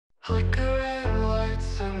Flickering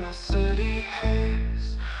lights in the city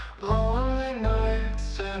haze, lonely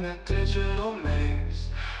nights in a digital maze.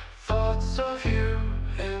 Thoughts of you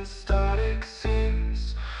in static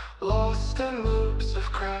scenes, lost in loops of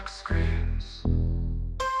cracked screens.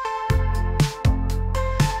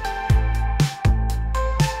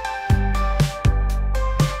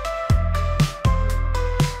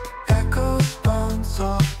 Echoes bounce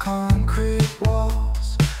off concrete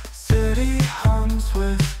walls, city hums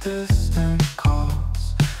with distant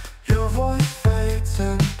calls. Your voice fades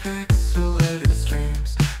in pixelated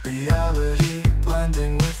streams, reality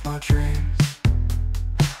blending with my dreams.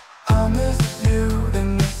 I miss you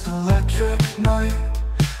in this electric night,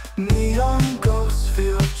 neon ghosts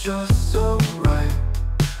feel just so right.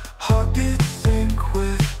 Heartbeats sync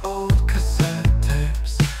with old cassette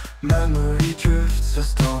tapes, memory drifts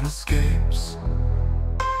as dawn escapes.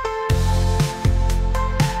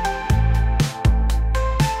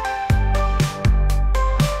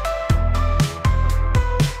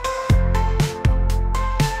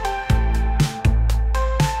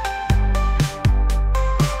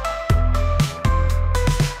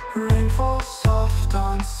 Rain falls soft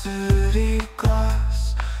on city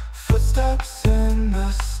glass, footsteps in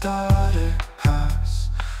the static pass.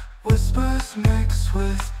 Whispers mix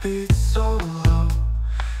with beats so low,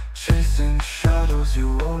 chasing shadows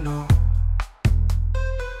you won't know.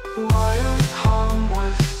 Wires hum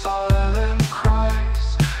with silent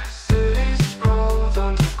cries, cities sprawled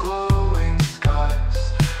under glowing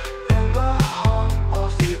skies. In the hum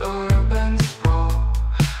of the urban sprawl,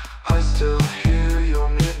 I still hear your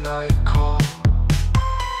midnight call.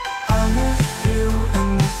 I miss you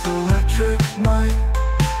in this electric night,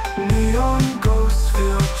 neon ghosts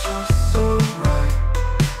feel just so right.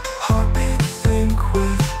 Heartbeats sync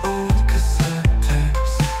with old cassette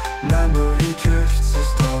tapes, memory drifts as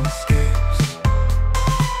dawn escapes.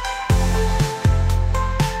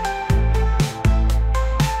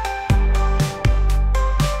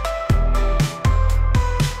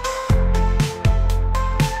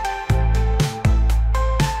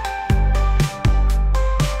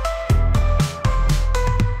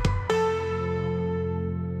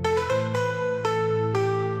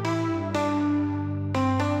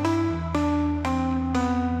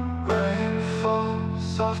 Rain falls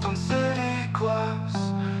soft on city glass,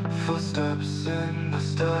 footsteps in the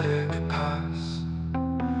static pass.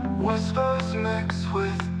 Whispers mix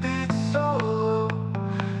with beats so low,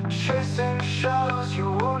 chasing shadows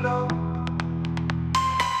you won't know.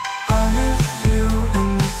 I miss you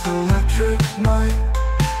in this electric night,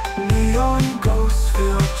 neon ghosts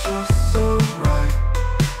feel just so right.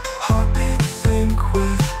 Heartbeats sync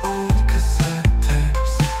with old cassette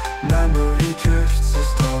tapes, memory drifts as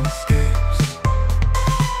dawn escapes.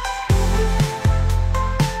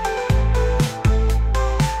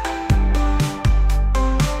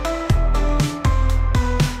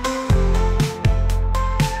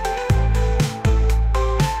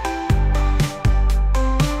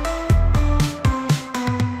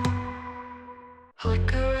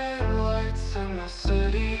 Flickering lights in the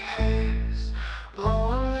city haze,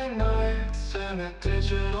 lonely nights in a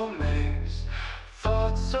digital maze.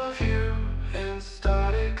 Thoughts of you in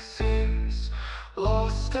static scenes,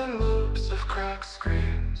 lost in loops of cracked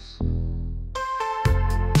screens.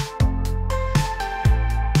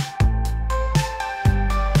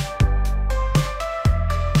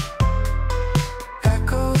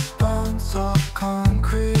 Echoes bounce off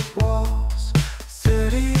concrete walls,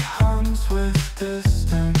 city hums with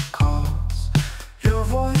distant calls. Your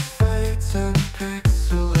voice fades in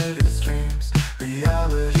pixelated streams,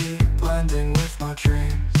 reality blending with my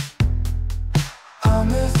dreams. I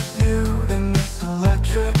miss you in this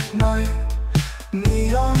electric night,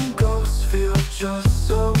 neon ghosts feel just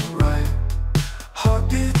so right.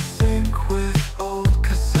 Heartbeats sync with old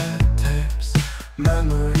cassette tapes,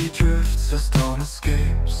 memory drifts as dawn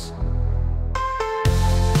escapes.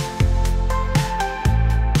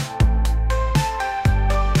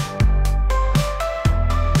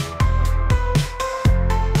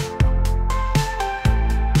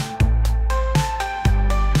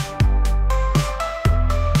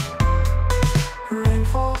 Rain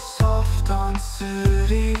falls soft on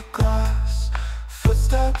city glass,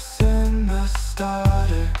 footsteps in the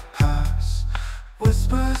static pass.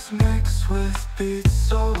 Whispers mix with beats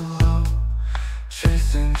so low,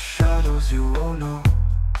 chasing shadows you won't know.